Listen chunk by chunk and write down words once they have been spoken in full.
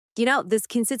This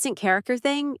consistent character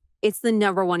thing, it's the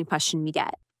number one question we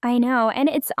get. I know, and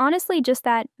it's honestly just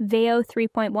that Veo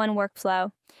 3.1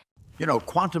 workflow.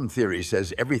 Quantum theory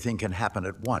says everything can happen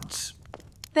at once.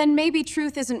 Then maybe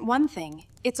truth isn't one thing,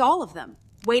 it's all of them,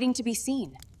 waiting to be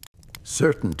seen.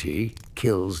 Certainty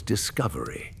kills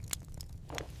discovery.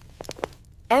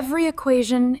 Every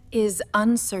equation is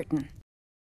uncertain.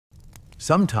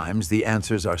 Sometimes the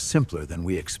answers are simpler than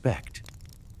we expect.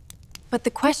 But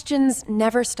the questions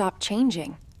never stop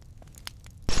changing.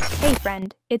 Hey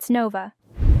friend, it's Nova.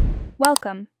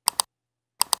 Welcome.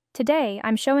 Today,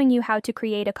 I'm showing you how to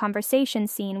create a conversation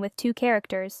scene with two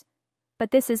characters.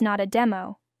 But this is not a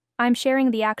demo. I'm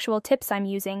sharing the actual tips I'm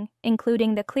using,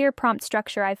 including the clear prompt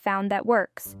structure I've found that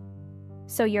works.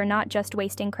 So you're not just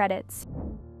wasting credits.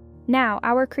 Now,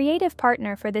 our creative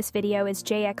partner for this video is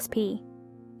JXP.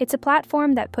 It's a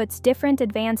platform that puts different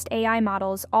advanced AI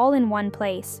models all in one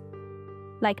place,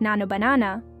 like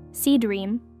nanobanana,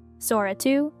 Seedream, Sora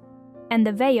 2, and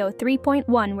the Veo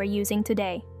 3.1 we're using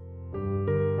today.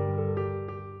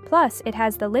 Plus, it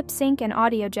has the lip sync and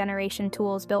audio generation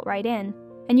tools built right in,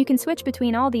 and you can switch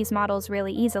between all these models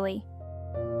really easily.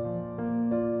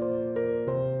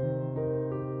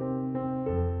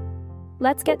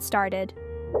 Let's get started.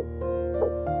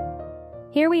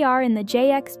 Here we are in the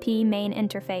JXP main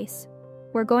interface.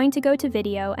 We're going to go to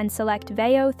Video and select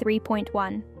Veo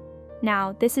 3.1.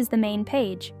 Now, this is the main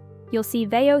page. You'll see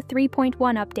Veo 3.1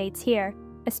 updates here,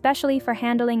 especially for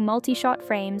handling multi-shot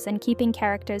frames and keeping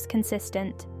characters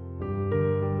consistent.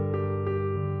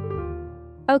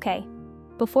 Okay,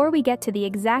 before we get to the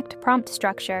exact prompt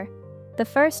structure, the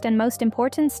first and most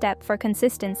important step for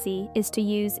consistency is to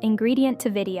use ingredient to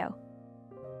video.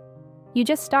 You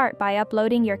just start by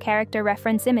uploading your character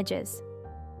reference images,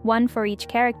 one for each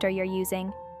character you're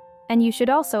using, and you should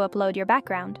also upload your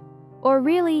background, or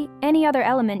really any other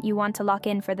element you want to lock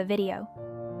in for the video.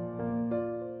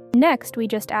 Next, we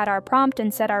just add our prompt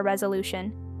and set our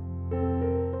resolution.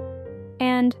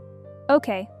 And,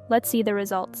 okay, let's see the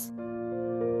results.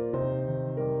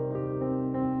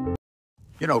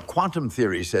 Quantum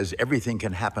theory says everything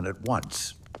can happen at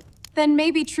once. Then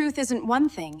maybe truth isn't one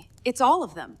thing, it's all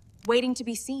of them, waiting to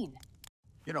be seen.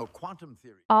 Quantum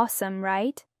theory... Awesome,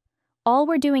 right? All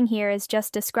we're doing here is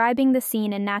just describing the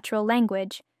scene in natural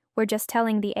language. We're just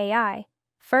telling the AI,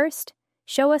 first,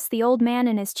 show us the old man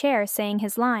in his chair saying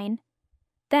his line.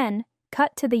 Then,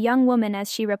 cut to the young woman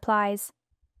as she replies.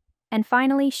 And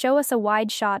finally, show us a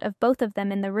wide shot of both of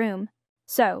them in the room.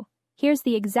 So, here's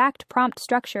the exact prompt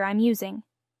structure I'm using.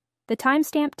 The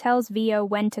timestamp tells Veo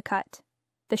when to cut.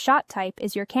 The shot type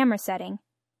is your camera setting.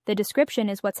 The description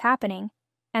is what's happening.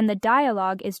 And the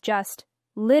dialogue is just,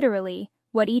 literally,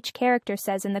 what each character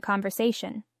says in the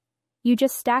conversation. You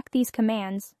just stack these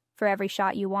commands for every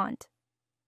shot you want.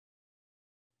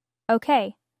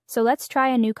 Okay, so let's try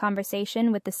a new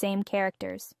conversation with the same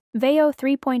characters. Veo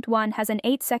 3.1 has an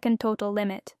 8-second total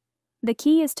limit. The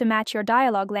key is to match your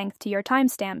dialogue length to your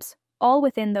timestamps, all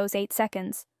within those 8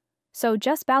 seconds. So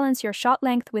just balance your shot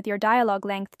length with your dialogue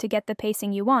length to get the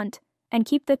pacing you want, and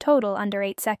keep the total under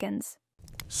 8 seconds.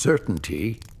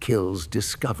 Certainty kills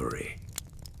discovery.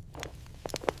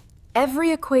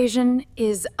 Every equation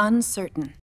is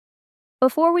uncertain.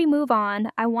 Before we move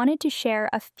on, I wanted to share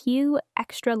a few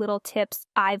extra little tips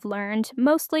I've learned,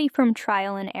 mostly from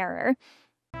trial and error.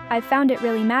 I've found it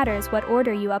really matters what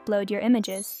order you upload your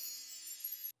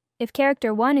images. If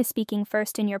character 1 is speaking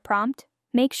first in your prompt,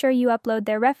 make sure you upload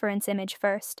their reference image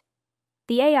first.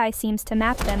 The AI seems to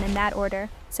map them in that order,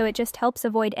 so it just helps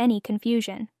avoid any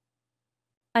confusion.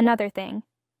 Another thing.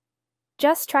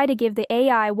 Just try to give the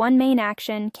AI one main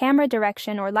action, camera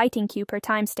direction, or lighting cue per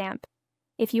timestamp.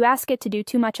 If you ask it to do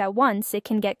too much at once, it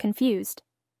can get confused.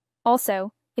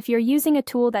 Also, if you're using a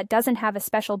tool that doesn't have a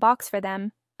special box for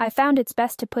them, I found it's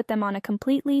best to put them on a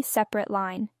completely separate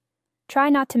line. Try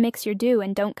not to mix your do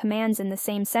and don't commands in the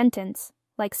same sentence,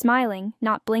 like smiling,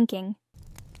 not blinking.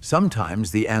 Sometimes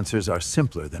the answers are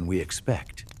simpler than we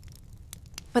expect.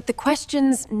 But the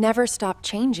questions never stop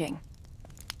changing.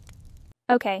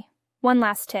 Okay, one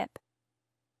last tip.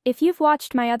 If you've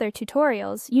watched my other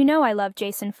tutorials, you know I love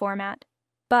JSON format.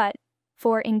 But,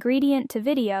 for ingredient to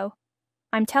video,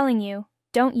 I'm telling you,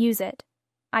 don't use it.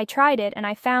 I tried it and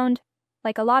I found,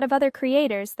 like a lot of other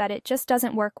creators, that it just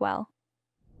doesn't work well.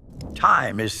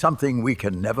 Time is something we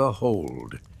can never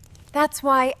hold. That's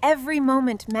why every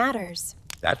moment matters.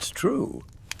 That's true.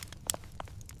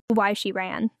 Why she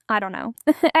ran, I don't know.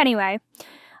 Anyway,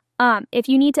 if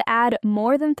you need to add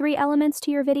more than 3 elements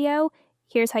to your video,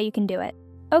 here's how you can do it.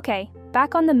 Okay,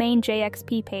 back on the main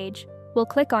JXP page, we'll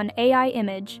click on AI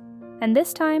image, and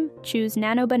this time choose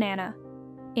nanobanana.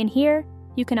 In here,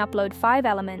 You can upload 5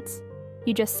 elements.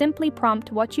 You just simply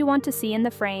prompt what you want to see in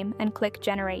the frame and click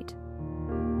Generate.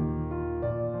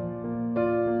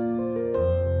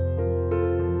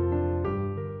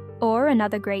 Or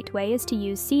another great way is to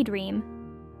use Seedream.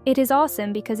 It is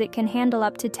awesome because it can handle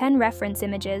up to 10 reference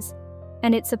images,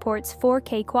 and it supports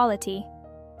 4K quality.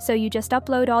 So you just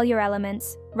upload all your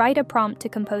elements, write a prompt to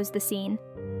compose the scene.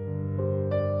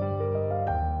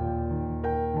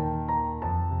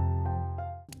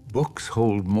 Books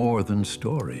hold more than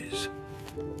stories.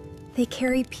 They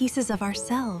carry pieces of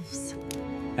ourselves.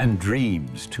 And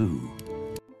dreams, too.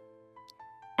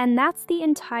 And that's the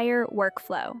entire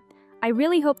workflow. I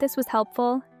really hope this was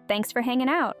helpful. Thanks for hanging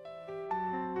out.